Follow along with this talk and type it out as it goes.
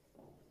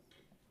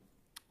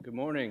Good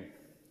morning.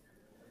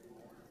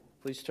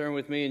 Please turn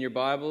with me in your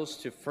Bibles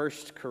to 1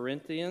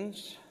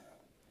 Corinthians.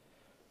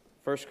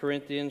 1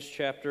 Corinthians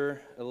chapter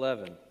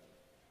 11.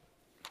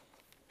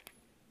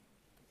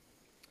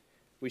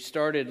 We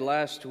started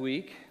last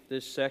week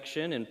this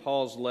section in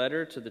Paul's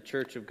letter to the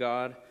Church of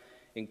God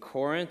in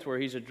Corinth, where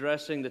he's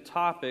addressing the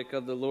topic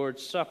of the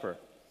Lord's Supper.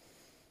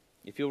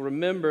 If you'll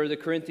remember, the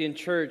Corinthian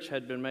church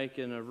had been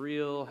making a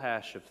real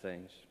hash of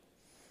things.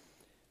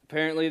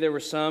 Apparently, there were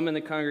some in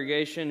the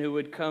congregation who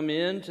would come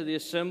in to the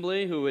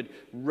assembly, who would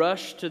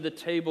rush to the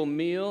table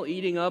meal,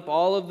 eating up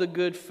all of the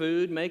good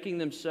food, making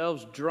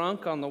themselves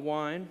drunk on the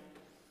wine,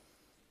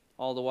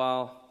 all the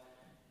while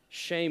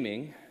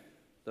shaming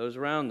those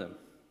around them.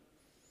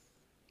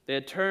 They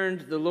had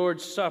turned the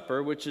Lord's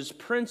Supper, which is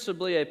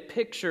principally a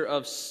picture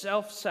of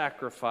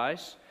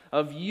self-sacrifice,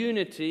 of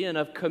unity, and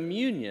of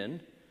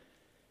communion,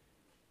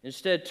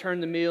 instead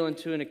turned the meal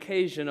into an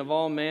occasion of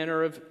all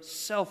manner of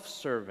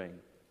self-serving,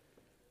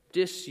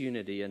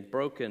 disunity, and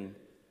broken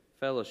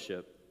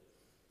fellowship.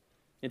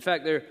 In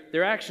fact,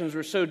 their actions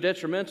were so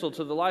detrimental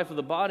to the life of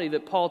the body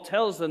that Paul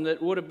tells them that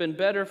it would have been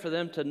better for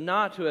them to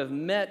not to have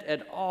met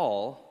at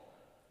all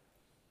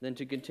than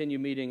to continue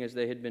meeting as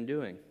they had been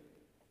doing.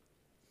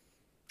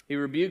 He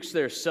rebukes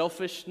their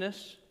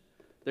selfishness.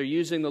 They're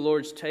using the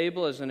Lord's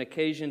table as an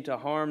occasion to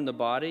harm the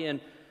body,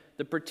 and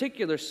the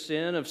particular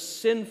sin of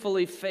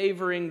sinfully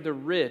favoring the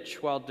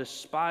rich while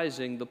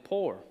despising the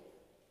poor.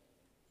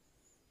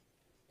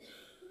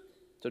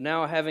 So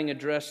now, having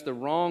addressed the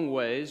wrong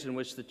ways in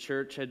which the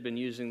church had been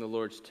using the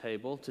Lord's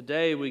table,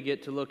 today we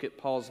get to look at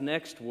Paul's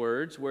next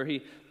words, where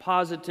he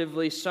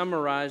positively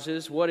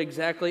summarizes what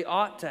exactly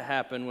ought to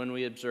happen when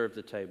we observe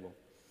the table.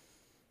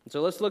 And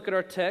so let's look at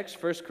our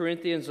text, 1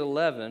 Corinthians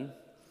 11,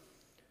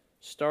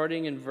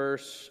 starting in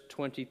verse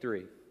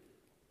 23.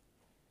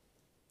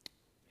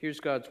 Here's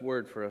God's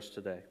word for us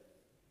today.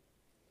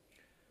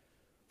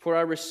 For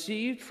I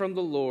received from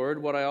the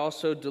Lord what I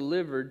also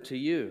delivered to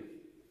you,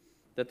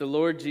 that the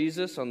Lord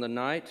Jesus, on the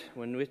night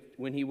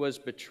when he was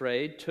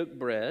betrayed, took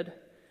bread,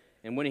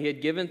 and when he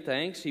had given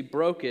thanks, he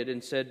broke it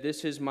and said,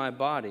 "This is my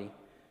body,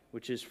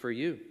 which is for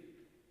you.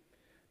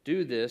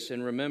 Do this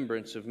in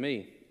remembrance of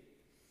me."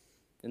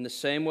 In the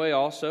same way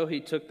also he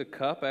took the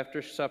cup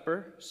after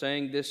supper,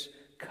 saying, "This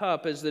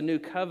cup is the new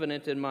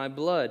covenant in my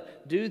blood.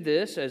 Do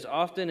this as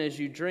often as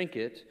you drink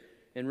it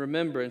in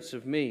remembrance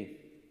of me.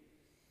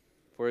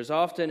 For as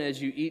often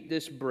as you eat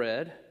this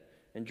bread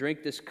and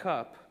drink this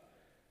cup,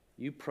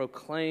 you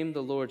proclaim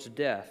the Lord's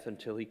death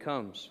until he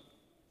comes.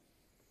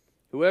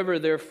 Whoever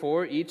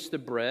therefore eats the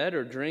bread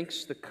or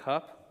drinks the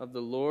cup of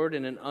the Lord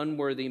in an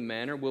unworthy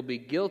manner will be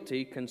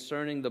guilty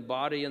concerning the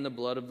body and the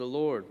blood of the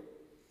Lord.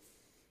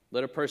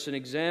 Let a person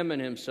examine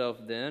himself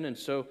then, and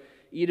so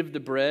eat of the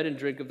bread and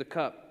drink of the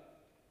cup.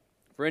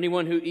 For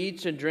anyone who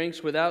eats and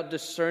drinks without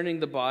discerning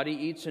the body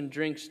eats and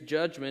drinks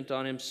judgment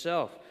on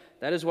himself.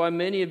 That is why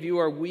many of you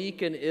are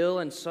weak and ill,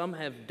 and some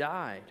have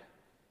died.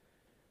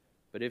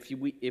 But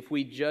if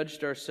we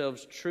judged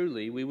ourselves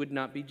truly, we would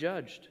not be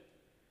judged.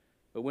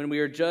 But when we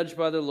are judged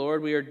by the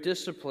Lord, we are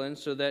disciplined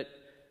so that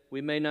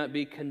we may not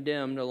be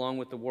condemned along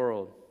with the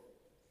world.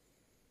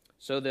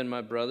 So then,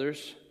 my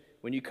brothers,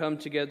 when you come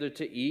together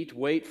to eat,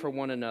 wait for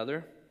one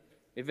another.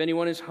 If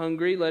anyone is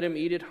hungry, let him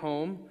eat at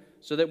home,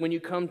 so that when you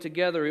come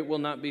together, it will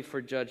not be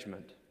for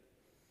judgment.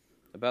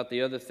 About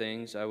the other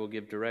things, I will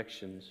give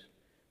directions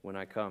when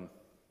I come."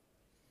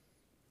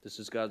 This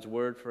is God's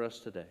word for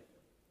us today.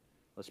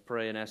 Let's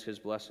pray and ask his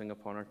blessing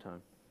upon our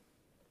time.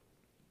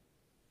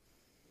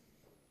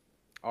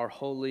 Our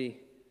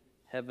holy,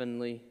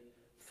 heavenly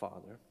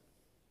Father,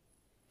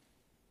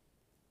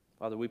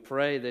 we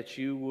pray that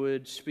you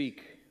would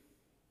speak,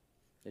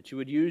 that you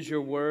would use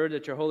your word,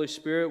 that your Holy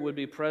Spirit would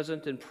be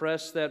present and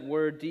press that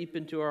word deep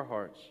into our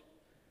hearts.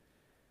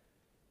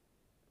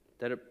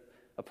 That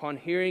upon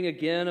hearing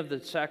again of the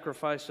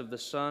sacrifice of the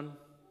Son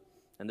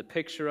and the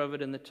picture of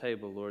it in the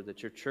table, Lord,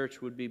 that your church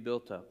would be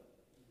built up.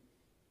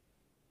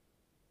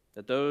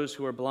 That those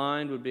who are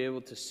blind would be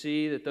able to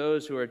see, that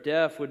those who are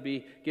deaf would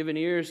be given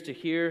ears to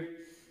hear,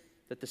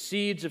 that the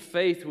seeds of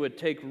faith would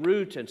take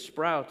root and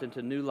sprout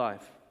into new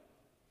life.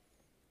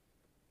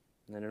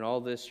 And that in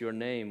all this your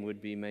name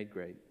would be made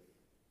great.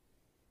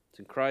 It's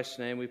in Christ's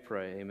name we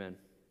pray, amen.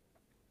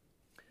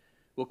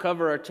 We'll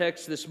cover our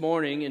text this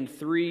morning in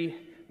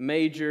three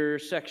major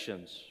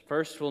sections.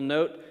 First, we'll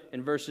note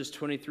in verses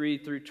 23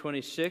 through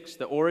 26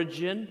 the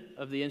origin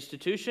of the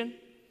institution.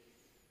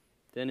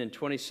 Then in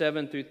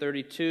 27 through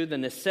 32, the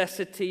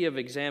necessity of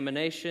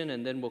examination,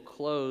 and then we'll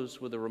close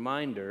with a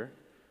reminder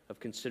of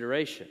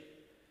consideration.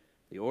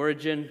 The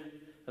origin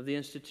of the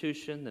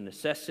institution, the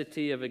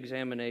necessity of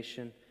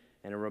examination,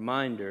 and a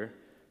reminder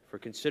for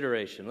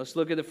consideration. Let's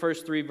look at the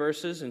first three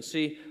verses and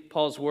see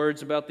Paul's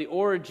words about the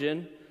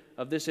origin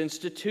of this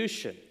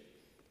institution.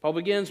 Paul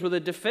begins with a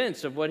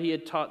defense of what he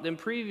had taught them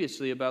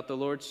previously about the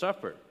Lord's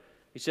Supper.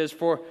 He says,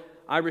 "For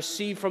I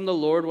received from the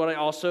Lord what I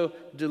also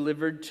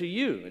delivered to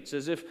you." It's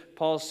as if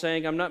Paul's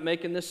saying, I'm not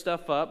making this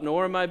stuff up,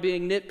 nor am I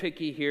being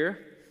nitpicky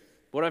here.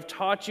 What I've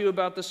taught you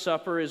about the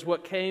supper is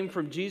what came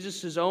from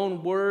Jesus'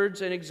 own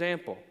words and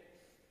example.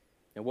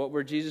 And what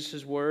were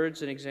Jesus'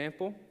 words and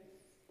example?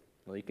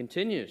 Well, he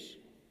continues,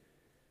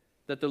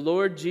 that the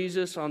Lord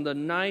Jesus, on the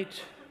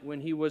night when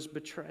he was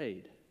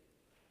betrayed.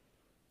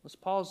 Let's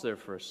pause there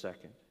for a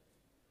second.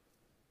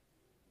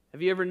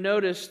 Have you ever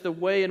noticed the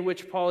way in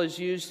which Paul has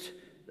used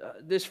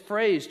this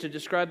phrase to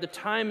describe the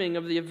timing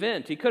of the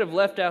event? He could have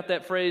left out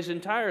that phrase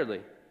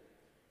entirely,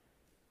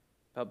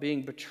 about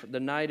being the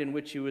night in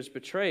which he was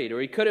betrayed.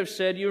 Or he could have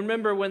said, you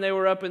remember when they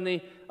were up in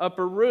the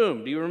upper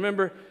room? Do you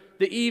remember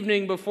the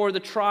evening before the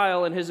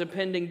trial and his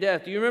impending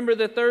death? Do you remember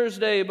the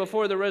Thursday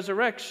before the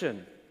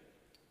resurrection?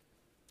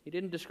 He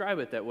didn't describe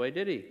it that way,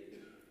 did he?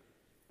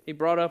 He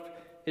brought up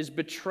his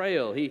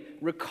betrayal. He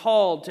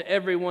recalled to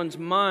everyone's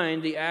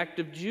mind the act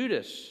of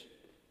Judas.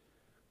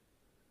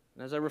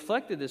 And as I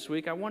reflected this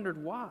week, I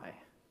wondered why.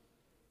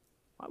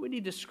 Why would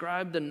he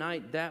describe the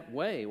night that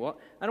way? Well,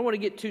 I don't want to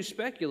get too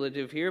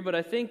speculative here, but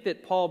I think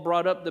that Paul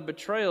brought up the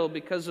betrayal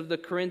because of the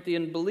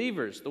Corinthian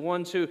believers, the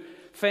ones who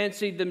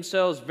fancied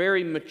themselves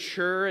very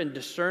mature and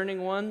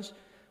discerning ones,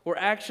 were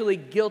actually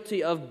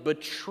guilty of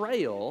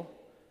betrayal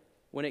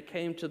when it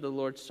came to the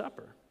Lord's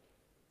Supper.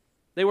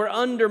 They were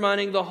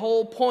undermining the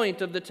whole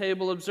point of the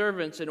table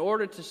observance in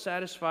order to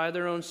satisfy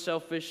their own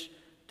selfish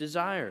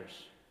desires.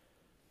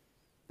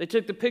 They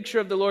took the picture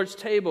of the Lord's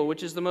table,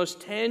 which is the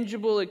most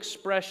tangible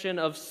expression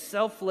of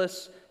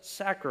selfless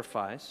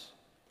sacrifice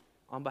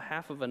on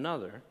behalf of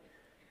another,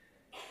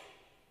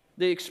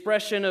 the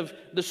expression of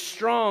the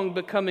strong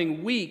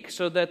becoming weak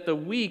so that the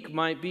weak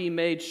might be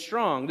made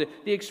strong,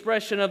 the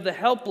expression of the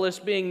helpless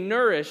being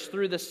nourished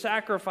through the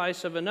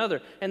sacrifice of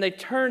another. And they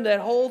turned that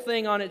whole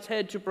thing on its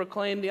head to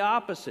proclaim the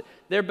opposite.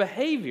 Their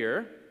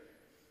behavior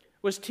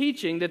was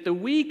teaching that the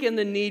weak and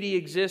the needy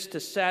exist to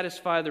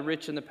satisfy the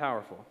rich and the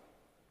powerful.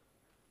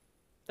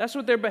 That's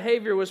what their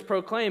behavior was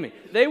proclaiming.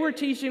 They were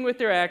teaching with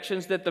their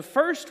actions that the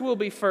first will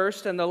be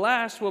first and the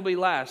last will be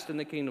last in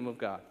the kingdom of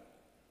God,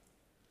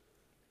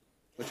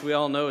 which we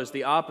all know is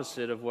the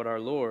opposite of what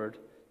our Lord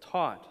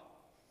taught.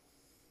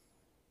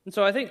 And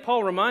so I think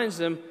Paul reminds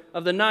them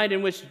of the night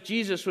in which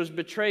Jesus was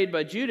betrayed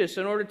by Judas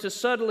in order to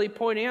subtly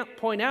point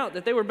out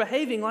that they were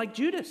behaving like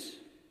Judas.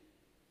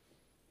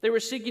 They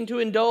were seeking to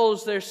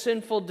indulge their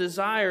sinful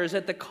desires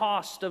at the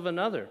cost of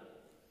another.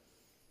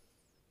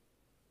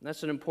 And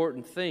that's an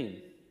important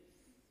theme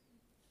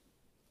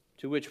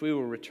to which we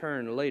will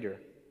return later.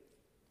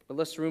 But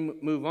let's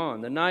move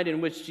on. The night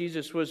in which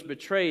Jesus was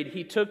betrayed,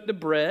 he took the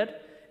bread,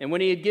 and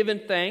when he had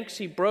given thanks,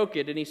 he broke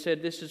it, and he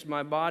said, "This is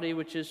my body,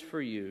 which is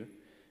for you.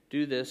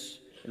 Do this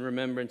in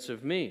remembrance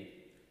of me."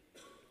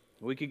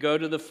 We could go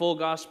to the full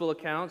gospel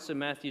accounts in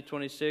Matthew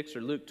 26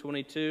 or Luke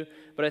 22,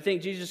 but I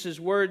think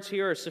Jesus' words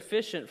here are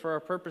sufficient for our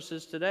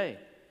purposes today.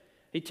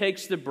 He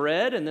takes the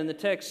bread, and then the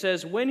text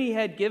says, when he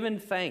had given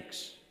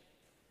thanks.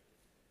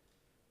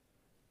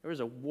 There was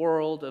a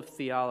world of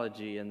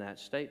theology in that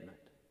statement.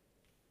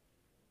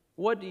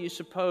 What do you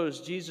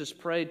suppose Jesus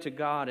prayed to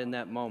God in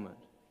that moment?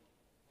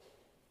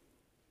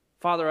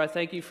 Father, I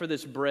thank you for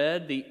this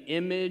bread, the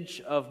image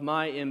of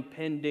my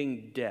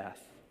impending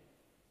death.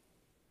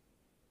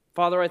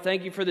 Father, I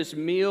thank you for this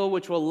meal,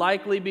 which will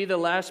likely be the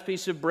last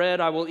piece of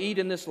bread I will eat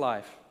in this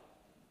life.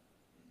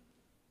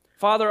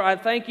 Father, I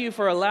thank you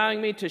for allowing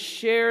me to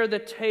share the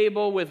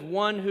table with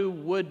one who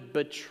would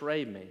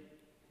betray me.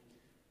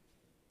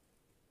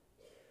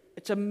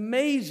 It's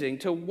amazing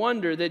to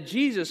wonder that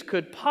Jesus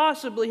could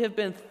possibly have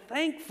been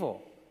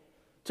thankful,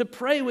 to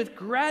pray with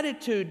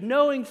gratitude,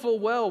 knowing full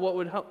well what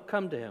would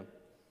come to him.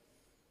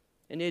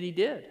 And yet he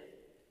did.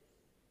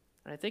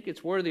 And I think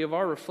it's worthy of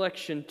our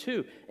reflection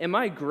too. Am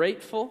I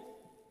grateful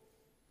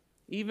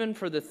even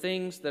for the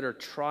things that are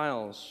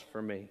trials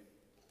for me?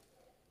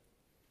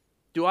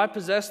 Do I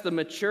possess the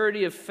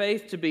maturity of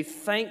faith to be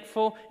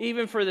thankful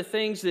even for the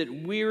things that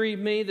weary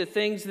me, the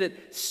things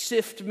that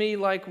sift me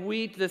like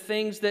wheat, the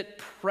things that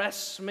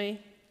press me?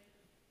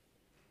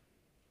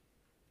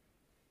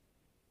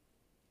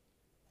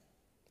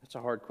 That's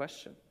a hard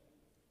question.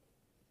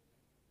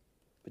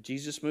 But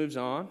Jesus moves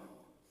on,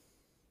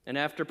 and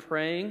after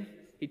praying,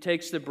 he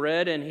takes the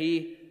bread and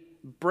he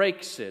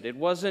breaks it. It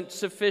wasn't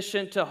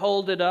sufficient to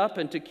hold it up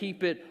and to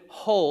keep it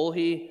whole.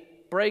 He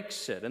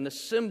breaks it. And the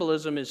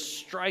symbolism is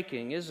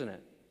striking, isn't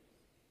it?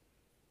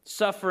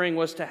 Suffering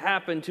was to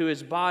happen to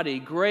his body.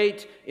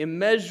 Great,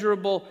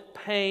 immeasurable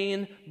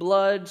pain,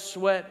 blood,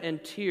 sweat,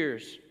 and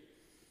tears.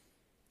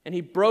 And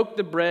he broke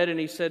the bread and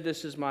he said,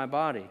 "This is my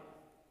body.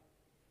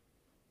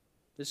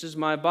 This is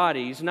my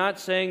body." He's not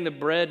saying the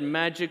bread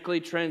magically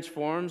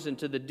transforms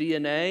into the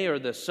DNA or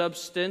the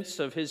substance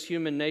of his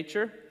human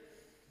nature,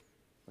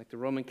 like the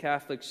Roman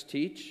Catholics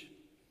teach.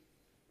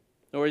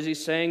 Nor is he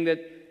saying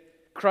that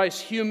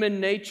Christ's human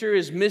nature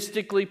is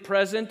mystically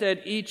present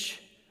at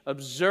each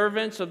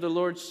observance of the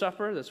Lord's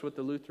Supper. That's what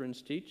the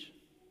Lutherans teach.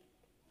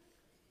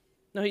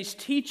 No, he's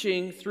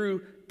teaching through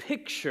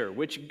picture,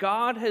 which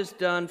God has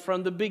done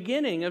from the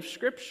beginning of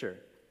Scripture.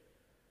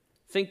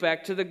 Think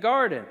back to the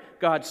garden.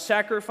 God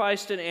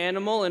sacrificed an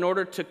animal in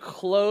order to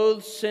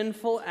clothe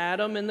sinful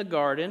Adam in the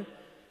garden,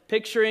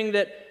 picturing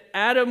that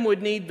Adam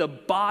would need the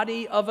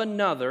body of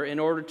another in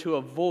order to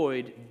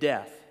avoid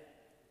death.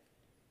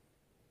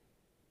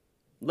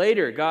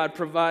 Later, God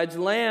provides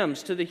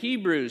lambs to the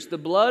Hebrews, the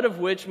blood of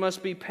which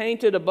must be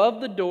painted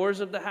above the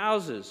doors of the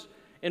houses,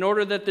 in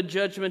order that the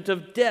judgment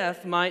of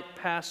death might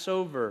pass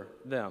over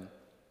them.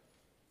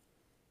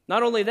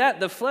 Not only that,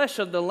 the flesh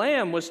of the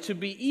lamb was to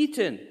be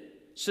eaten,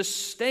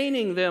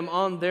 sustaining them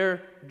on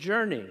their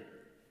journey.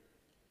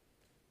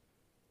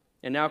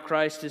 And now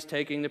Christ is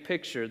taking the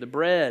picture, the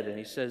bread, and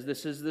he says,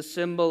 "This is the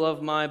symbol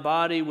of my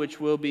body, which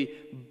will be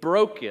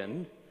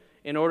broken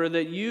in order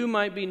that you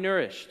might be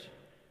nourished.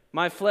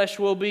 My flesh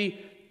will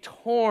be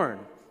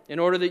torn in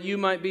order that you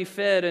might be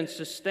fed and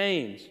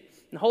sustained."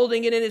 And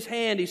holding it in his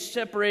hand, he's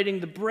separating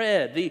the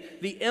bread,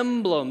 the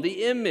emblem,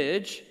 the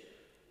image,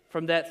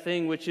 from that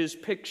thing which is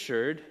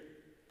pictured,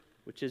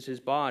 which is his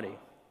body.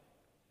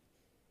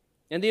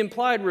 And the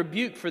implied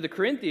rebuke for the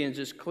Corinthians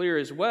is clear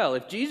as well.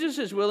 If Jesus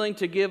is willing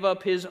to give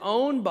up his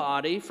own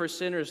body for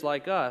sinners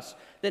like us,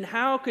 then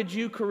how could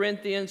you,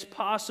 Corinthians,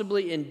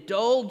 possibly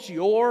indulge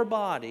your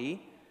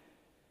body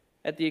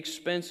at the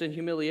expense and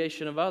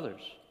humiliation of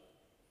others?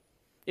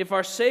 If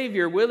our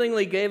Savior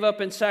willingly gave up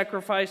and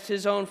sacrificed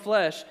his own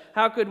flesh,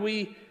 how could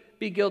we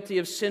be guilty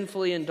of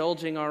sinfully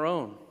indulging our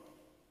own?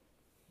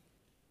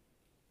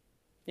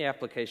 The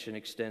application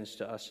extends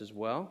to us as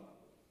well.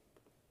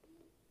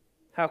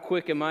 How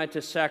quick am I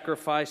to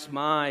sacrifice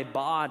my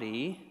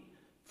body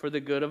for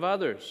the good of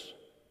others?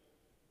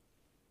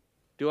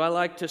 Do I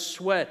like to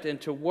sweat and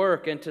to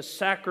work and to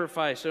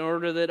sacrifice in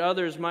order that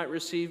others might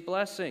receive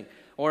blessing?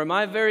 Or am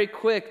I very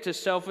quick to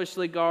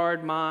selfishly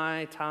guard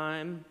my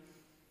time,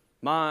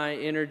 my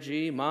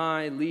energy,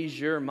 my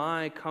leisure,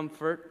 my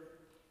comfort?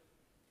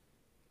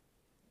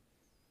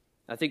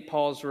 I think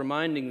Paul's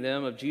reminding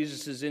them of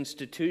Jesus'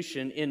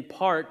 institution in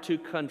part to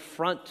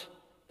confront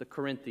the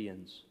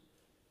Corinthians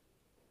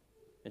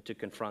and to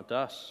confront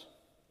us.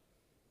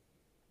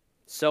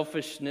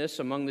 Selfishness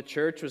among the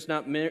church was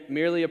not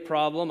merely a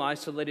problem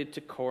isolated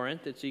to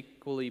Corinth. It's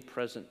equally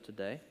present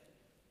today.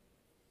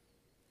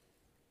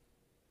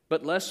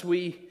 But lest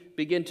we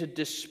begin to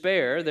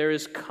despair, there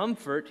is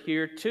comfort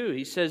here too.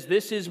 He says,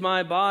 "This is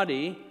my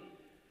body,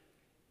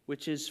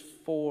 which is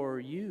for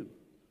you."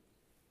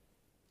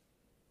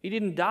 He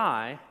didn't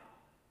die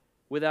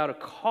without a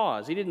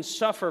cause. He didn't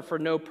suffer for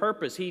no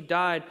purpose. He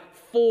died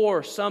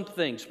for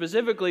something,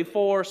 specifically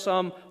for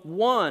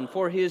someone,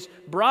 for his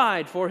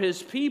bride, for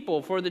his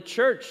people, for the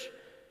church,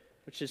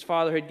 which his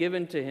Father had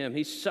given to him.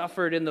 He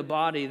suffered in the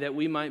body that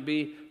we might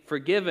be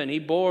forgiven. He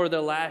bore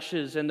the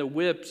lashes and the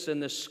whips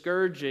and the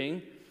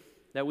scourging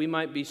that we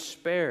might be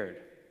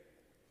spared.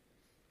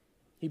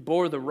 He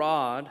bore the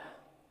rod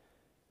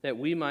that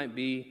we might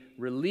be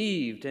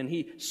relieved, and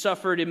he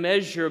suffered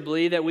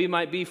immeasurably that we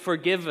might be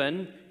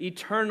forgiven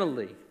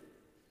eternally.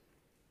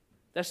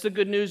 That's the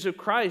good news of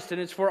Christ, and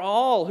it's for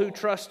all who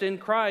trust in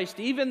Christ,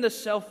 even the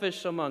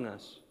selfish among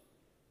us.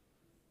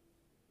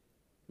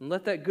 And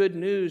let that good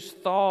news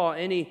thaw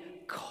any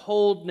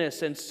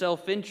coldness and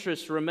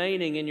self-interest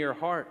remaining in your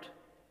heart.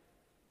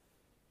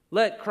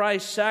 Let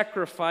Christ's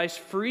sacrifice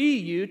free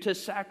you to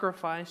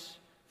sacrifice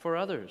for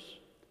others.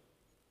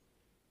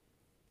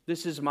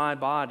 This is my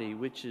body,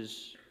 which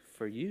is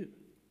for you.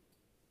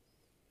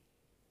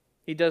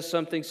 He does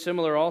something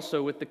similar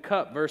also with the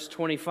cup, verse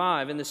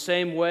 25. In the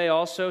same way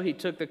also he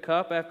took the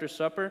cup after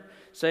supper,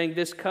 saying,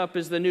 "This cup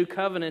is the new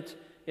covenant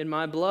in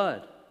my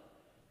blood."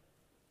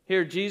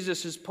 Here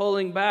Jesus is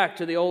pulling back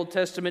to the Old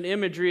Testament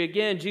imagery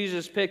again.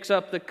 Jesus picks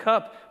up the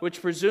cup,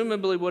 which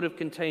presumably would have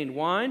contained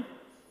wine,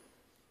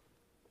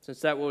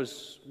 since that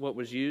was what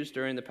was used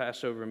during the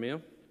Passover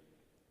meal.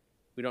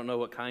 We don't know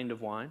what kind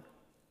of wine.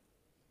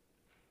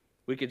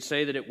 We could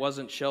say that it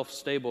wasn't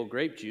shelf-stable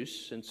grape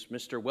juice, since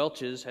Mr.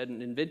 Welch's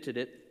hadn't invented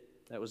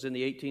it. That was in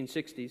the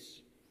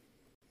 1860s.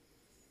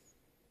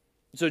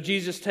 So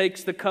Jesus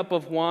takes the cup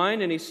of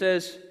wine and he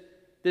says,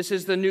 "This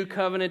is the new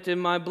covenant in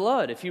my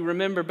blood." If you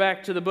remember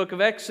back to the book of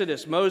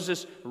Exodus,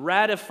 Moses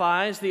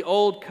ratifies the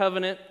old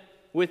covenant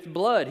with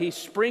blood. He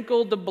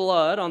sprinkled the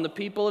blood on the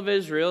people of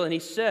Israel and he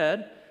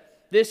said,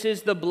 "This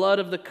is the blood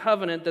of the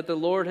covenant that the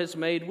Lord has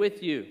made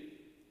with you."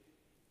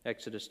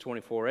 Exodus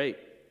 24:8.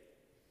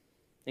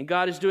 And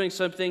God is doing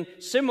something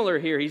similar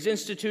here. He's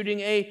instituting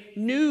a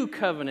new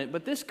covenant,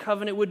 but this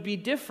covenant would be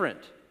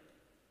different.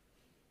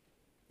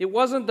 It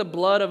wasn't the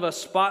blood of a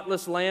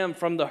spotless lamb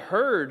from the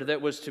herd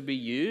that was to be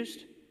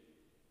used.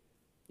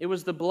 It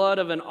was the blood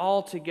of an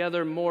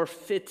altogether more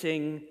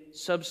fitting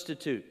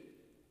substitute.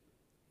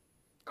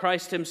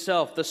 Christ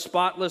himself, the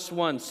spotless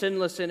one,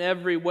 sinless in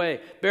every way,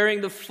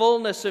 bearing the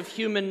fullness of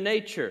human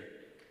nature,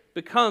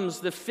 becomes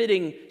the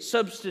fitting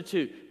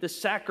substitute, the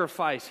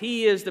sacrifice.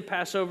 He is the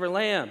Passover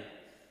lamb,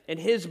 and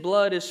his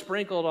blood is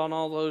sprinkled on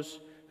all those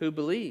who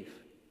believe.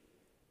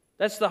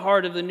 That's the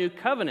heart of the new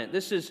covenant.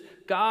 This is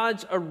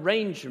God's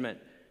arrangement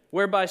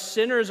whereby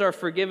sinners are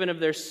forgiven of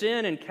their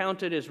sin and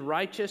counted as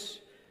righteous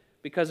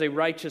because a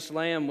righteous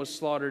lamb was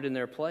slaughtered in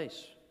their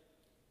place.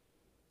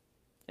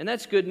 And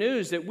that's good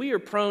news that we are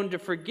prone to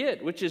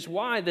forget, which is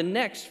why the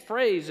next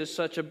phrase is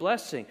such a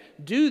blessing.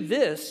 Do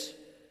this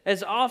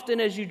as often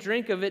as you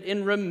drink of it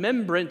in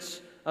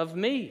remembrance of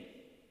me.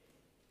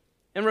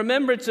 In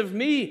remembrance of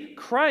me,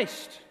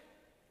 Christ.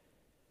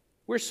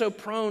 We're so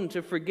prone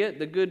to forget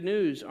the good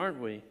news, aren't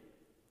we?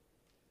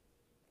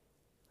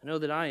 I know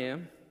that I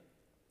am.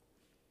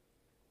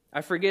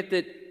 I forget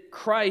that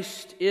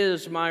Christ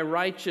is my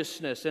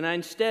righteousness, and I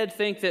instead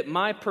think that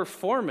my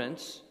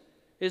performance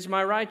is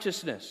my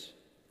righteousness.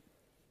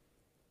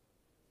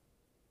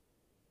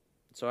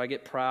 So I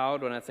get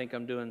proud when I think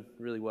I'm doing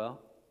really well.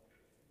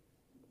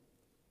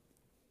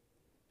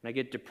 And I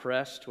get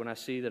depressed when I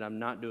see that I'm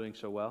not doing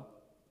so well.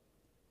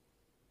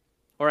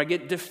 Or I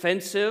get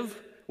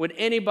defensive when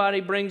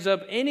anybody brings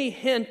up any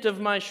hint of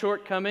my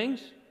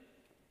shortcomings.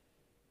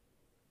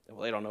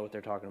 Well, they don't know what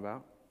they're talking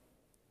about.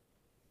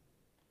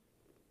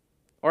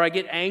 Or I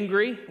get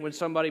angry when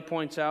somebody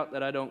points out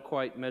that I don't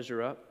quite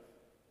measure up.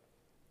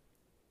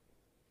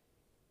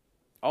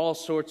 All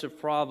sorts of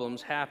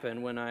problems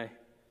happen when I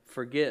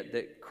forget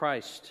that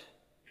Christ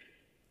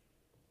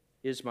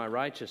is my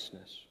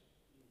righteousness.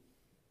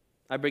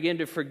 I begin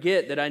to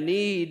forget that I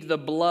need the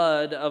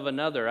blood of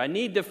another. I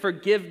need the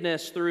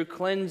forgiveness through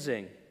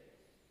cleansing.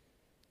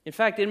 In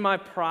fact, in my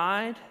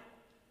pride,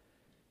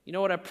 you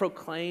know what I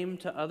proclaim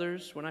to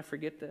others when I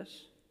forget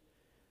this?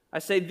 I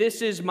say,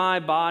 this is my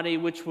body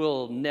which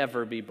will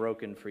never be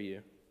broken for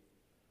you.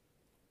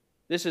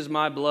 This is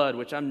my blood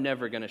which I'm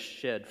never going to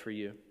shed for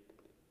you.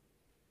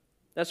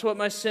 That's what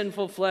my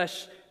sinful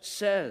flesh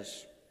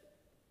says.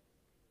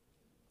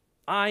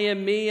 I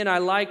am me and I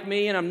like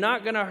me and I'm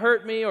not going to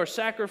hurt me or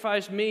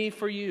sacrifice me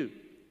for you.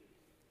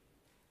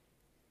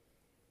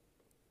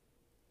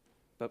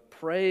 But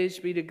praise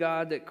be to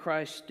God that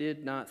Christ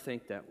did not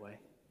think that way.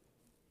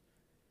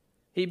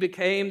 He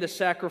became the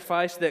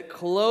sacrifice that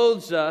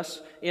clothes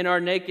us in our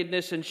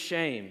nakedness and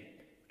shame,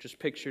 which is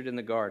pictured in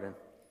the garden.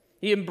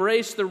 He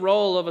embraced the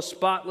role of a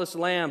spotless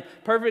lamb,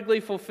 perfectly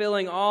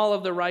fulfilling all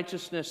of the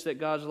righteousness that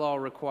God's law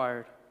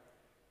required.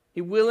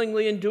 He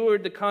willingly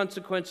endured the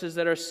consequences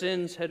that our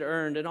sins had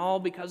earned, and all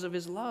because of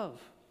His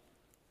love.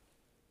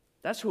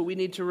 That's what we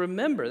need to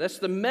remember. That's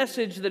the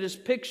message that is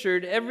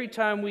pictured every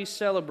time we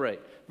celebrate.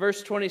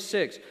 Verse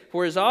 26,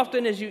 for as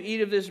often as you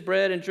eat of this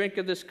bread and drink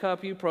of this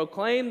cup, you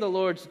proclaim the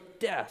Lord's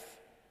death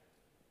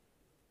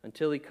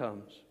until He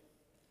comes.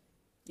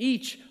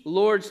 Each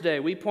Lord's Day,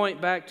 we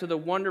point back to the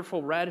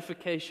wonderful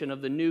ratification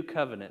of the new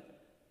covenant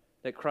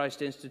that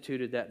Christ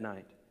instituted that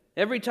night.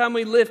 Every time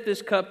we lift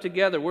this cup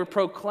together, we're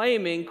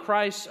proclaiming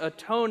Christ's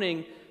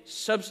atoning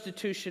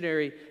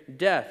substitutionary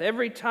death.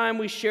 Every time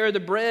we share the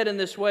bread in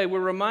this way, we're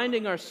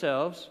reminding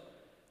ourselves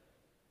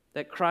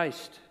that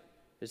Christ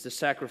is the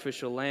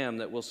sacrificial lamb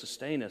that will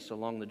sustain us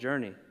along the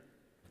journey.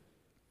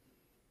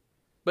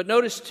 But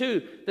notice,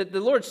 too, that the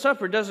Lord's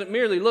Supper doesn't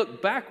merely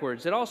look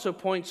backwards. It also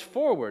points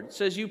forward. It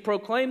says, you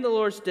proclaim the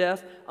Lord's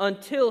death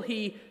until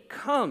He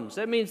comes.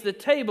 That means the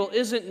table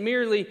isn't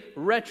merely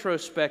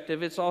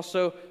retrospective, it's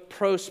also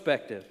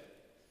prospective.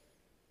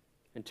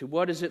 And to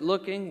what is it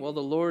looking? Well,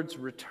 the Lord's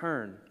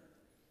return.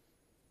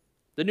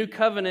 The new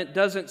covenant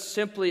doesn't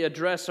simply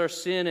address our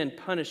sin and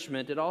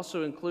punishment, it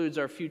also includes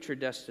our future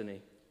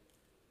destiny.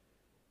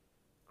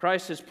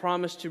 Christ has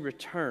promised to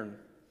return,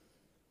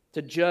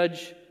 to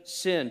judge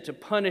sin, to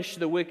punish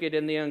the wicked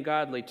and the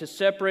ungodly, to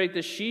separate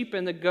the sheep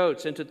and the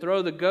goats, and to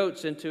throw the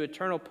goats into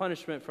eternal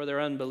punishment for their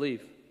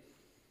unbelief.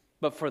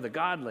 But for the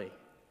godly,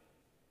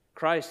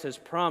 Christ has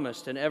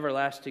promised an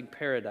everlasting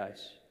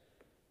paradise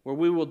where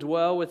we will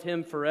dwell with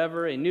Him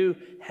forever, a new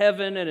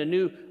heaven and a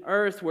new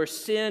earth where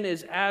sin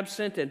is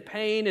absent and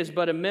pain is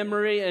but a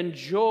memory and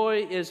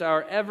joy is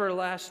our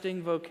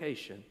everlasting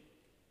vocation.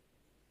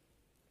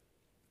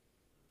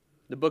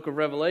 The book of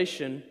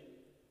Revelation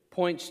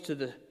points to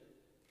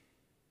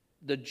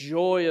the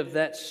joy of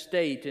that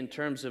state in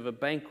terms of a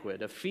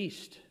banquet, a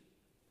feast,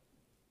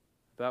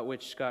 about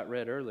which Scott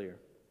read earlier.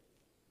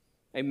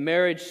 A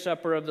marriage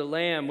supper of the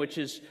Lamb, which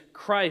is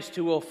Christ,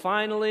 who will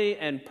finally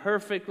and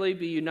perfectly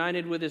be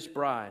united with His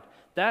bride.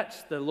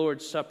 That's the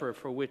Lord's Supper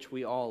for which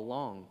we all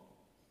long.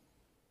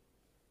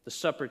 The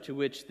supper to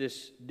which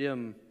this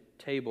dim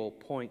table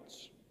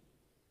points.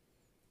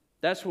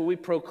 That's what we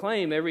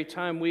proclaim every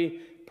time we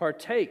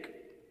partake.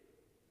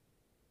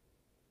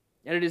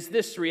 And it is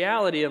this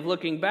reality of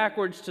looking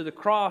backwards to the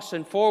cross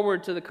and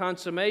forward to the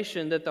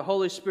consummation that the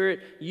Holy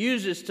Spirit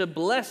uses to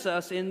bless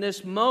us in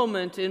this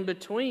moment in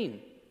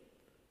between.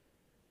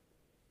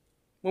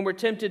 When we're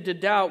tempted to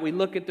doubt, we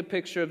look at the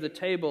picture of the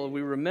table and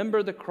we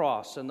remember the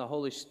cross, and the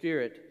Holy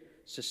Spirit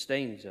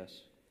sustains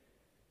us.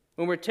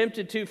 When we're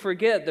tempted to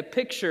forget, the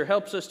picture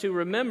helps us to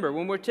remember.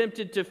 When we're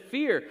tempted to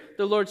fear,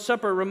 the Lord's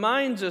Supper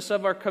reminds us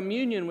of our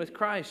communion with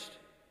Christ.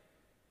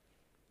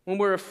 When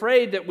we're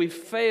afraid that we've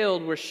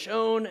failed, we're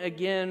shown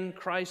again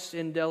Christ's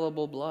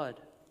indelible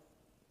blood.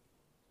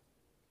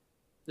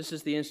 This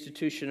is the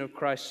institution of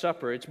Christ's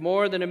Supper. It's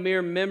more than a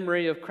mere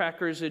memory of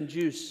crackers and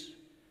juice.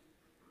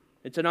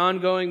 It's an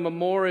ongoing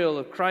memorial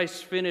of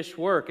Christ's finished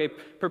work, a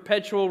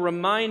perpetual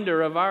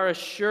reminder of our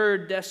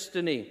assured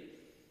destiny,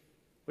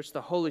 which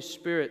the Holy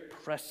Spirit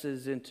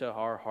presses into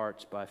our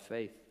hearts by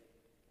faith.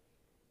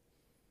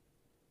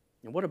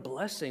 And what a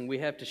blessing we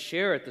have to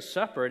share at the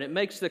supper, and it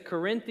makes the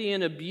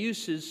Corinthian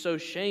abuses so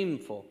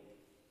shameful.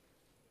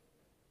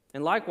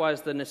 And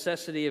likewise, the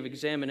necessity of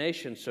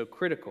examination so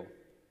critical.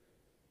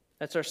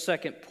 That's our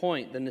second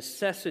point, the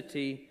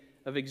necessity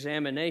of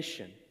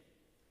examination.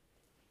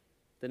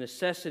 The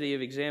necessity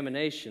of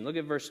examination. Look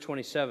at verse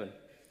 27.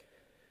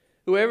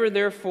 Whoever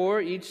therefore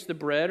eats the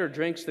bread or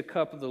drinks the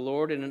cup of the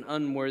Lord in an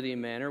unworthy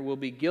manner will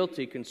be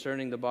guilty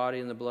concerning the body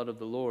and the blood of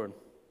the Lord.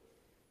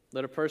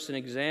 Let a person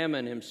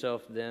examine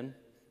himself then,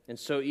 and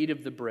so eat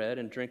of the bread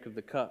and drink of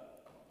the cup.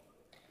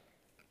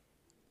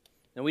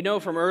 Now we know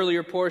from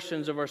earlier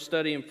portions of our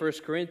study in 1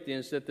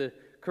 Corinthians that the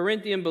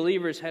Corinthian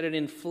believers had an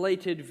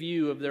inflated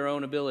view of their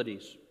own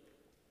abilities.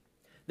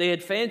 They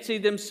had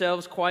fancied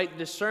themselves quite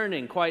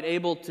discerning, quite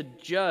able to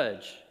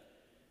judge.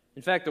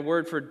 In fact, the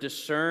word for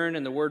discern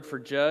and the word for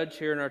judge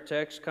here in our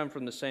text come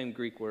from the same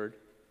Greek word.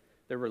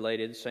 They're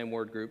related, the same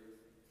word group.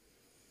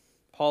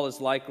 Paul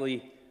is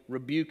likely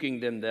rebuking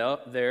them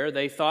there.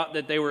 They thought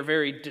that they were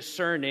very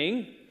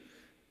discerning.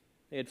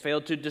 They had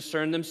failed to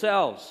discern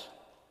themselves.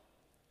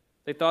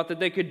 They thought that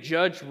they could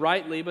judge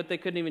rightly, but they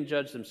couldn't even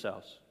judge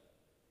themselves.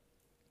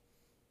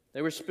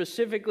 They were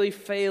specifically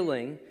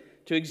failing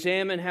to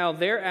examine how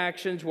their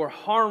actions were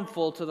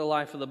harmful to the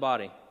life of the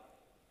body.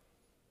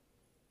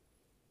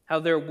 How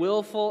their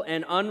willful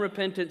and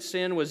unrepentant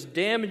sin was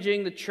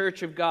damaging the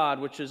church of God,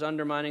 which is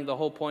undermining the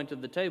whole point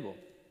of the table.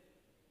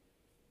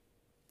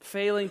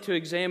 Failing to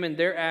examine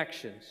their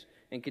actions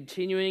and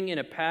continuing in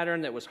a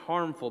pattern that was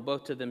harmful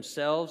both to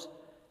themselves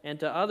and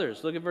to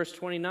others. Look at verse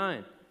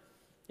 29.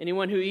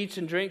 Anyone who eats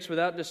and drinks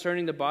without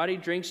discerning the body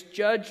drinks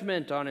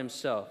judgment on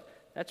himself.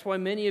 That's why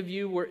many of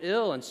you were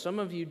ill and some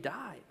of you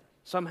died.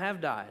 Some have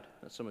died,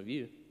 not some of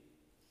you.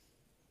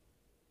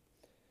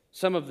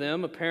 Some of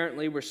them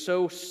apparently were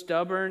so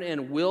stubborn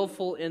and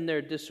willful in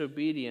their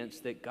disobedience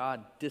that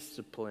God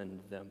disciplined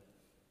them.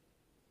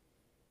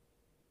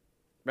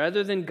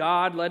 Rather than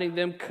God letting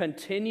them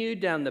continue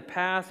down the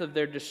path of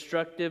their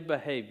destructive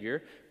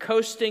behavior,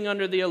 coasting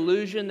under the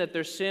illusion that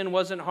their sin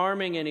wasn't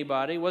harming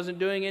anybody, wasn't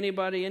doing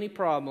anybody any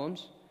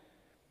problems,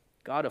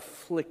 God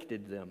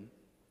afflicted them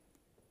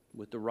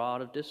with the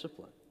rod of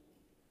discipline,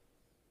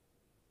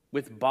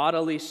 with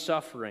bodily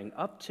suffering,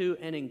 up to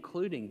and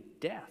including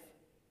death.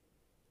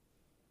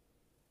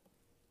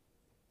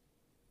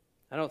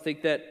 I don't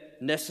think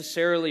that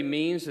necessarily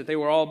means that they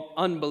were all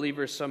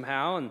unbelievers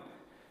somehow,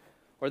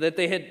 or that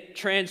they had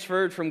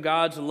transferred from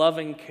God's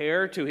loving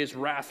care to his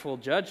wrathful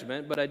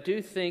judgment, but I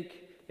do think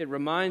it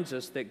reminds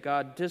us that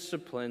God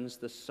disciplines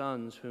the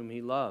sons whom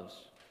he loves.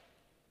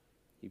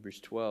 Hebrews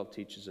 12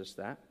 teaches us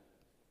that.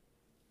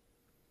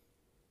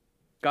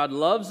 God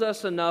loves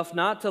us enough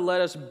not to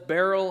let us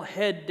barrel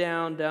head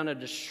down a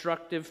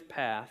destructive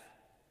path,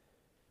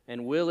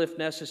 and will, if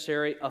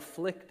necessary,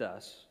 afflict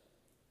us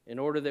in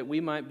order that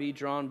we might be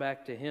drawn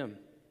back to him,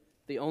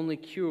 the only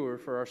cure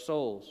for our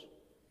souls.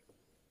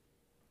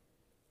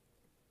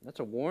 That's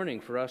a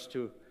warning for us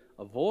to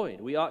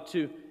avoid. We ought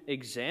to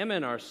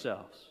examine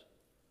ourselves,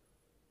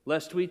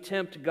 lest we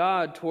tempt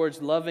God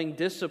towards loving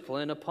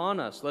discipline upon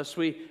us, lest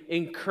we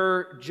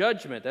incur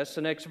judgment. That's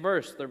the next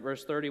verse,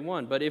 verse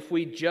 31. But if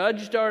we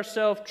judged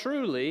ourselves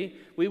truly,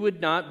 we would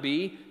not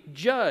be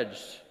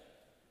judged.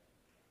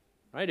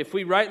 Right? If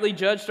we rightly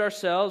judged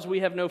ourselves,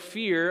 we have no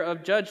fear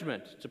of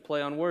judgment. It's a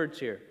play on words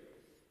here.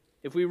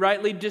 If we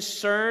rightly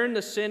discern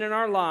the sin in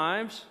our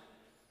lives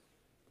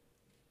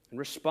and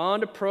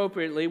respond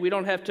appropriately, we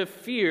don't have to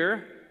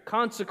fear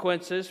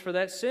consequences for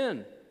that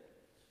sin.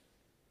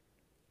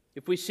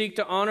 If we seek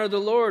to honor the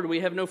Lord,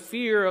 we have no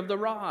fear of the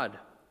rod.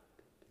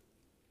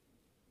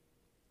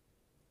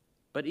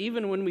 But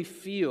even when we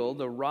feel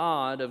the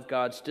rod of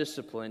God's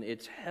discipline,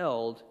 it's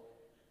held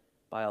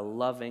by a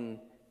loving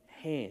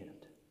hand.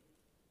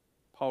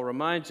 Paul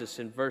reminds us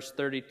in verse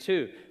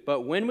 32,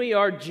 but when we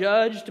are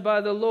judged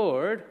by the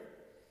Lord,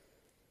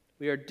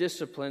 we are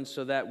disciplined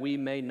so that we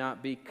may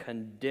not be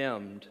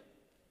condemned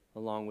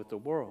along with the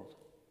world.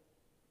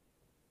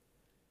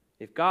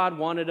 If God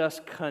wanted us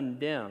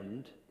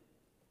condemned,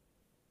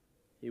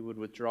 he would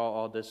withdraw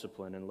all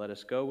discipline and let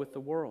us go with the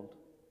world.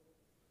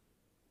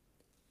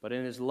 But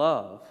in his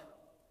love,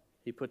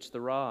 he puts the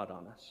rod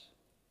on us.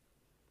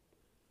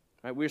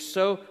 Right? We're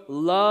so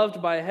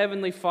loved by a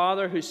heavenly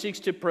Father who seeks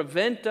to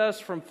prevent us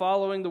from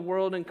following the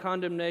world in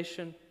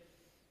condemnation.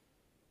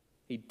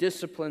 He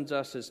disciplines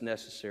us as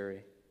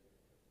necessary,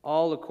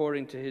 all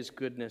according to his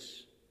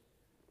goodness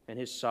and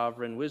his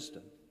sovereign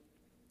wisdom.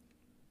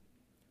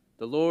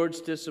 The Lord's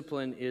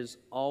discipline is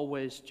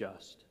always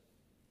just,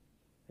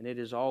 and it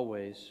is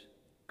always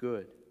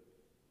good.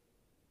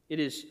 It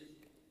is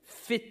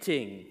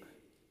fitting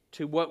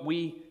to what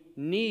we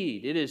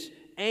need. It is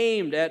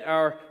aimed at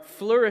our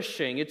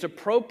flourishing. It's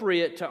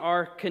appropriate to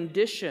our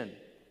condition.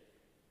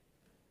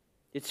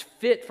 It's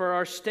fit for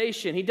our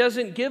station. He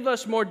doesn't give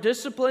us more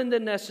discipline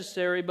than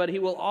necessary, but he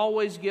will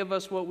always give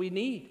us what we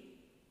need.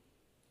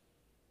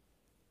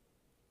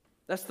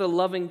 That's the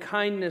loving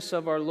kindness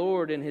of our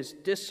Lord in his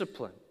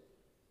discipline.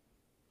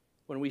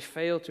 when we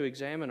fail to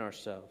examine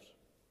ourselves.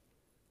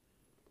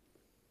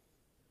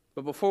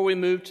 But before we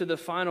move to the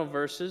final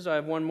verses, I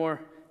have one more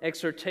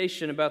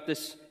exhortation about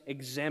this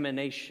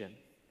examination.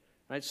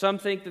 Right? Some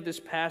think that this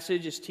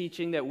passage is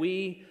teaching that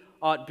we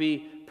ought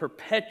be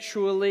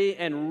perpetually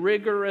and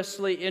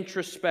rigorously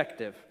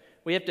introspective.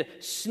 We have to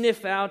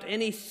sniff out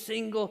any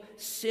single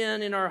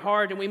sin in our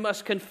heart, and we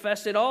must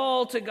confess it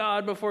all to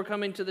God before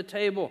coming to the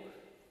table.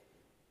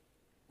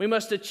 We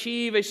must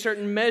achieve a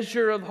certain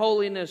measure of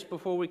holiness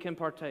before we can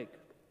partake.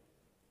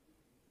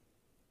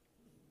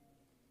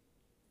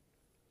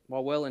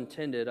 While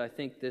well-intended, I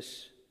think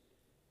this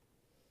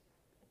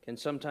can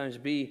sometimes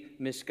be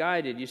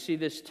misguided. You see,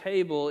 this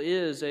table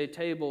is a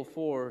table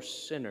for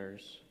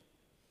sinners.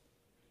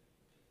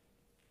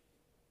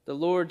 The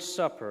Lord's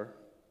Supper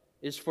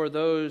is for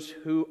those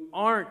who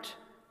aren't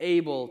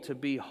able to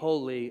be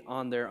holy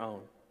on their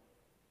own.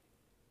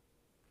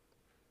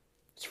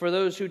 It's for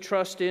those who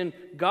trust in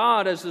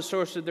God as the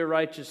source of their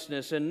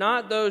righteousness, and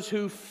not those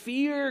who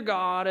fear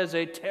God as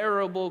a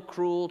terrible,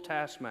 cruel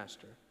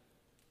taskmaster.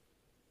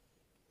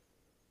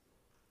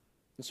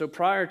 And so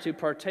prior to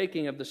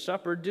partaking of the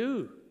supper,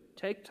 do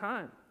take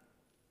time.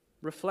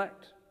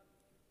 Reflect.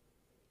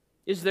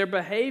 Is there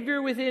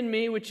behavior within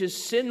me which is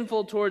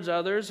sinful towards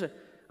others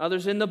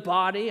in the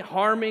body,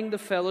 harming the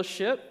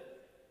fellowship?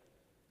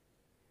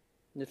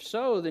 And if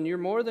so, then you're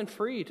more than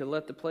free to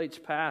let the plates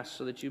pass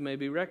so that you may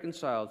be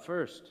reconciled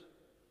first.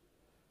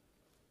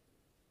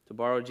 To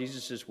borrow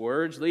Jesus'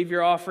 words, leave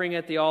your offering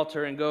at the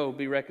altar and go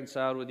be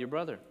reconciled with your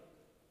brother.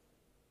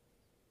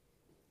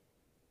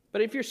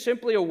 But if you're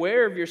simply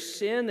aware of your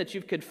sin that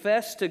you've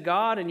confessed to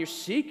God and you're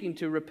seeking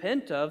to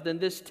repent of, then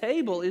this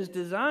table is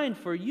designed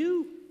for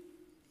you.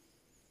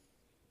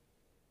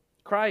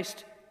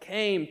 Christ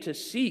came to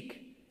seek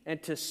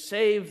and to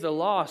save the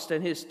lost,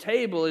 and his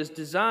table is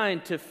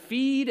designed to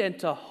feed and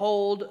to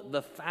hold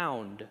the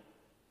found.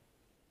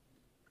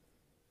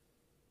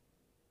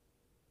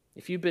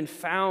 If you've been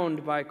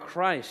found by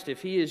Christ,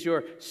 if he is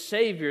your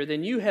Savior,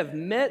 then you have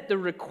met the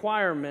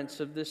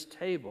requirements of this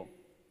table.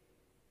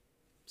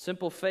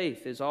 Simple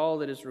faith is all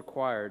that is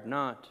required,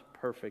 not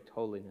perfect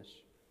holiness.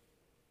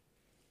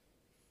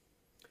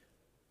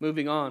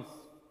 Moving on.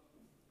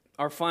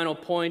 Our final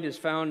point is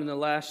found in the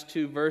last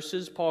two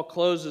verses. Paul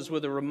closes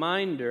with a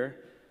reminder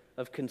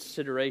of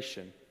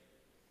consideration.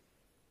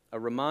 A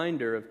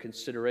reminder of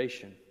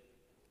consideration.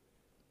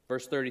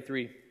 Verse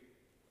 33.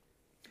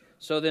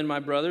 So then, my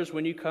brothers,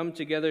 when you come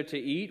together to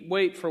eat,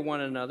 wait for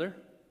one another.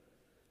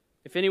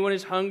 If anyone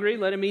is hungry,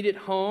 let him eat at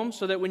home,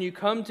 so that when you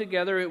come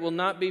together, it will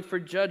not be for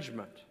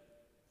judgment.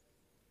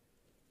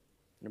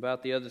 And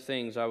about the other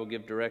things, I will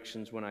give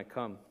directions when I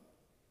come.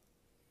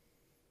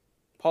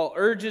 Paul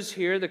urges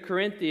here the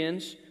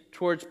Corinthians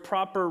towards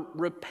proper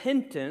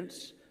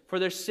repentance for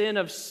their sin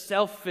of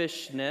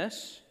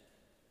selfishness,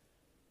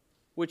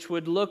 which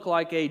would look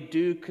like a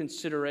due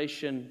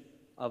consideration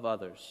of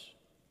others.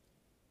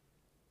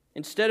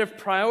 Instead of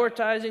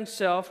prioritizing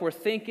self, we're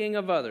thinking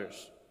of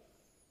others.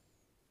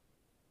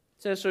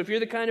 It says, so if you're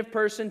the kind of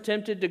person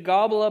tempted to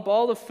gobble up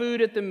all the food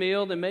at the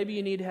meal, then maybe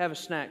you need to have a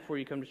snack before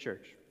you come to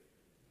church.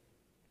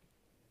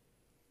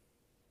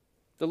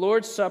 The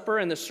Lord's Supper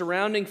and the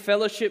surrounding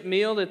fellowship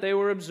meal that they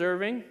were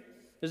observing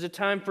is a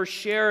time for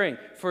sharing,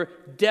 for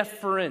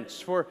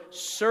deference, for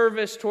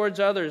service towards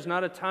others,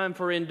 not a time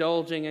for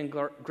indulging and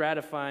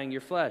gratifying your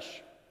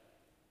flesh.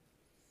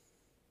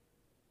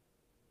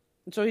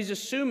 And so he's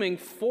assuming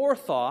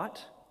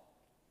forethought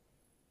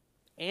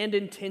and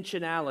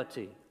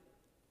intentionality,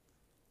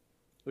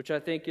 which I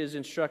think is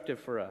instructive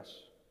for us.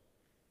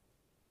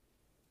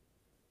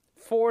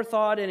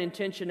 Forethought and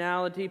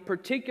intentionality,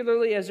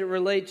 particularly as it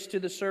relates to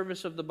the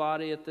service of the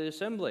body at the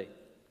assembly.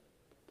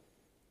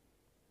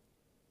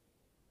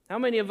 How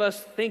many of us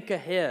think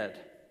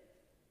ahead,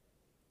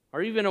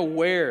 are even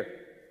aware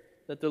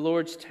that the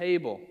Lord's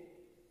table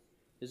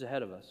is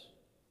ahead of us?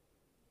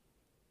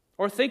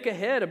 Or think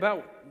ahead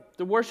about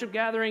the worship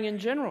gathering in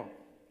general?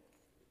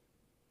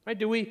 Right?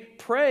 Do we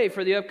pray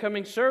for the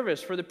upcoming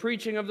service, for the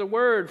preaching of the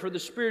Word, for the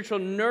spiritual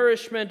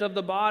nourishment of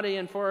the body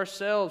and for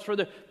ourselves, for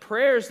the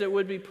prayers that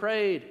would be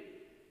prayed?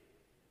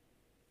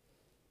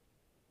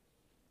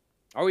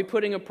 Are we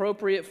putting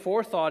appropriate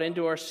forethought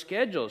into our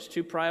schedules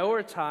to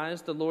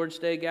prioritize the Lord's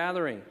Day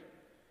gathering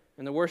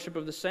and the worship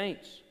of the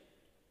saints?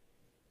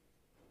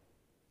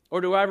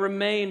 Or do I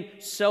remain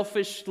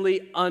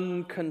selfishly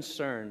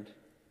unconcerned?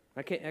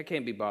 I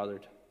can't be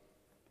bothered.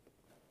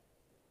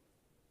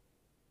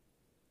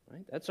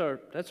 Right? That's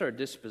our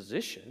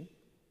disposition.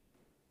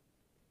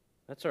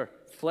 That's our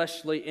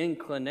fleshly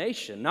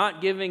inclination,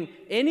 not giving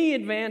any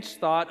advanced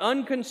thought,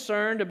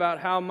 unconcerned about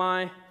how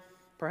my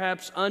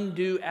perhaps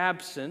undue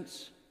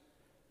absence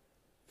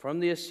from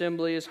the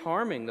assembly is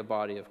harming the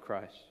body of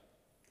Christ.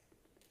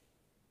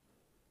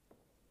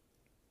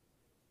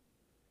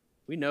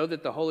 We know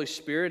that the Holy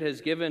Spirit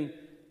has given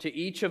to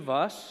each of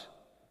us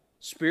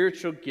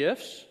spiritual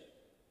gifts,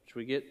 which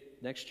we get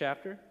next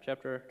chapter,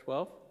 chapter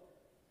 12.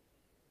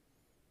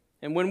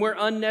 And when we're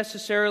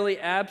unnecessarily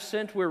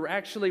absent, we're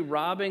actually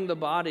robbing the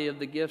body of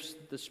the gifts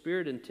that the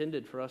Spirit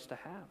intended for us to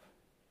have.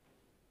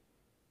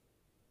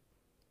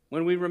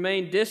 When we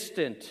remain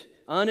distant,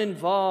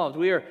 uninvolved,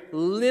 we are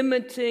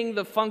limiting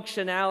the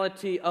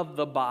functionality of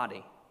the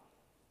body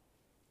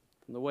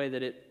in the way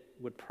that it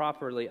would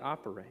properly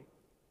operate.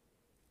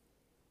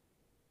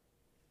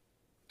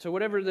 So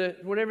whatever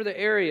the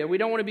area, we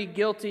don't want to be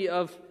guilty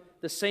of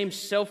the same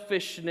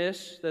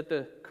selfishness that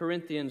the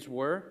Corinthians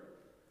were,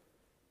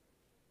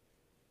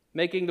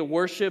 making the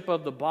worship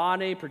of the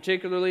body,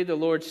 particularly the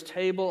Lord's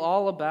table,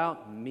 all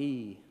about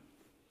me,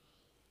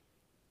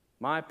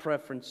 my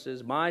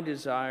preferences, my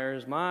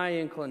desires, my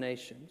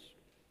inclinations.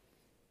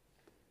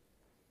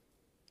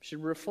 We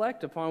should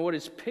reflect upon what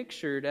is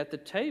pictured at the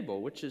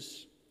table, which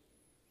is,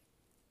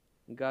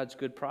 in God's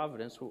good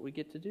providence, what we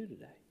get to do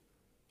today.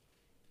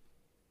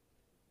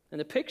 And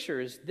the picture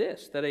is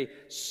this, that a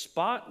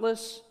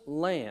spotless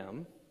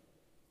lamb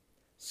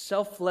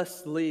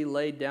selflessly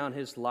laid down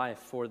his life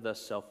for the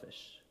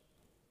selfish.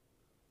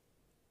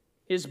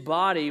 His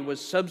body was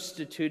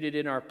substituted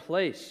in our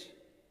place.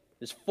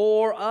 It is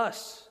for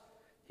us,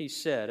 he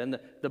said. And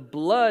the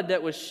blood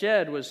that was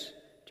shed was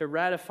to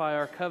ratify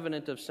our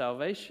covenant of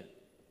salvation.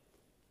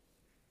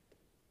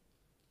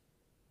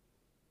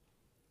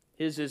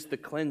 His is the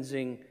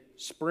cleansing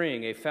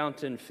spring, a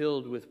fountain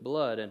filled with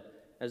blood. And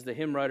as the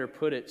hymn writer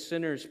put it,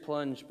 sinners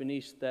plunge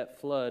beneath that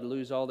flood,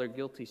 lose all their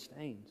guilty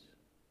stains.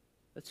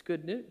 That's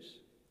good news.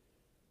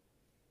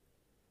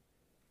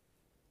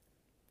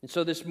 And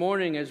so this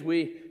morning, as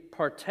we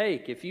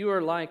partake, if you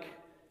are like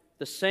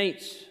the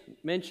saints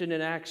mentioned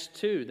in Acts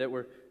 2 that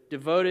were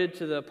devoted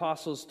to the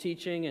apostles'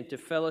 teaching and to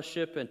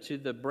fellowship and to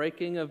the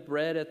breaking of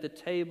bread at the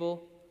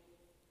table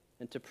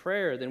and to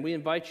prayer, then we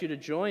invite you to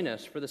join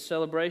us for the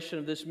celebration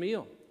of this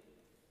meal.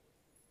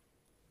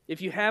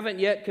 If you haven't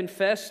yet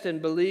confessed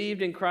and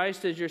believed in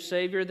Christ as your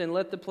Savior, then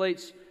let the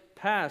plates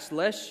pass,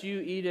 lest you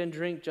eat and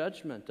drink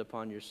judgment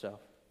upon yourself,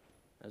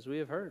 as we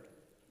have heard.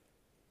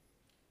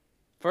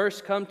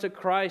 First, come to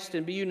Christ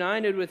and be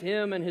united with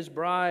Him and His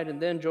bride,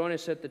 and then join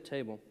us at the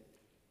table.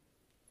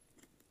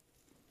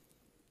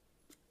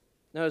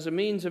 Now, as a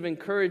means of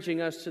encouraging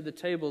us to the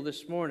table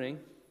this morning,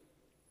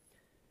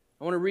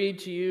 I want to read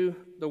to you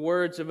the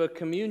words of a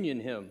communion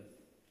hymn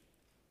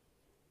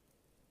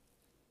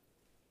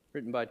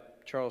written by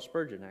Charles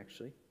Spurgeon,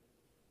 actually. It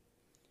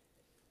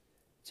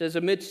says,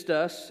 "Amidst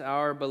us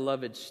our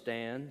beloved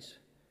stands,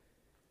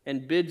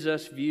 and bids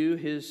us view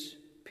His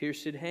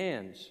pierced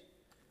hands,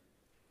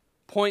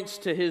 points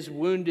to His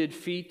wounded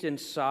feet and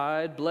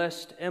side,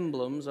 blessed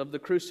emblems of the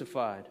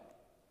crucified.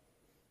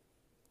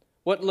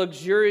 What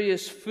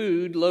luxurious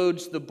food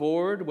loads the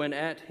board when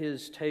at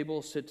His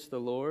table sits the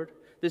Lord?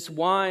 This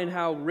wine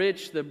how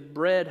rich, the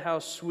bread how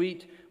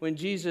sweet, when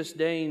Jesus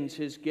deigns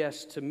His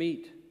guests to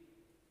meet.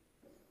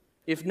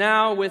 If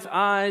now with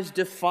eyes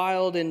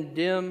defiled and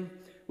dim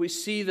we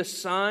see the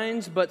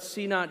signs but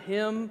see not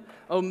Him,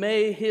 oh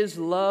may His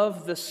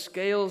love the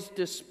scales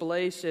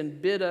displace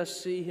and bid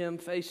us see Him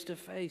face to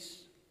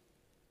face.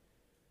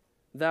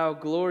 Thou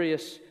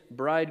glorious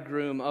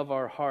bridegroom of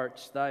our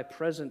hearts, Thy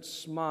present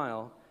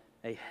smile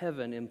a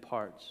heaven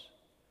imparts.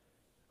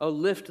 Oh,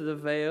 lift the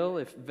veil,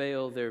 if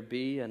veil there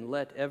be, and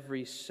let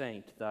every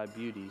saint Thy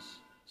beauties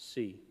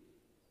see."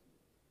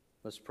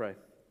 Let's pray.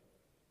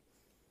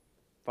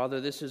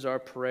 Father, this is our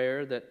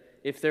prayer, that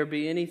if there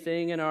be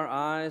anything in our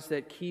eyes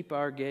that keep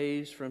our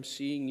gaze from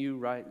seeing You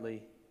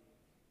rightly,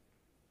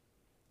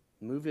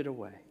 move it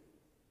away.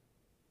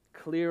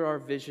 Clear our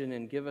vision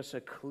and give us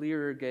a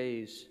clearer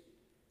gaze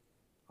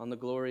on the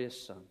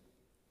glorious Son.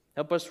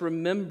 Help us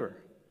remember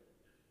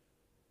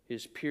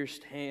His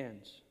pierced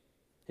hands,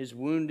 His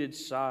wounded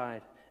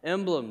side,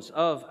 emblems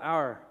of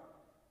our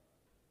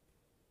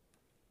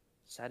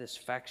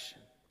satisfaction,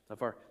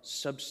 of our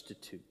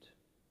substitute,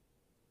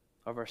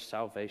 of our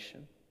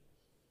salvation.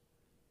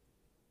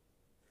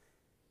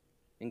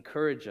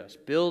 Encourage us,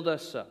 build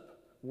us up,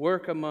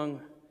 work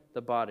among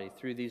the body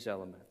through these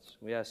elements.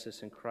 We ask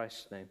this in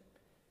Christ's name.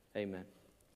 Amen.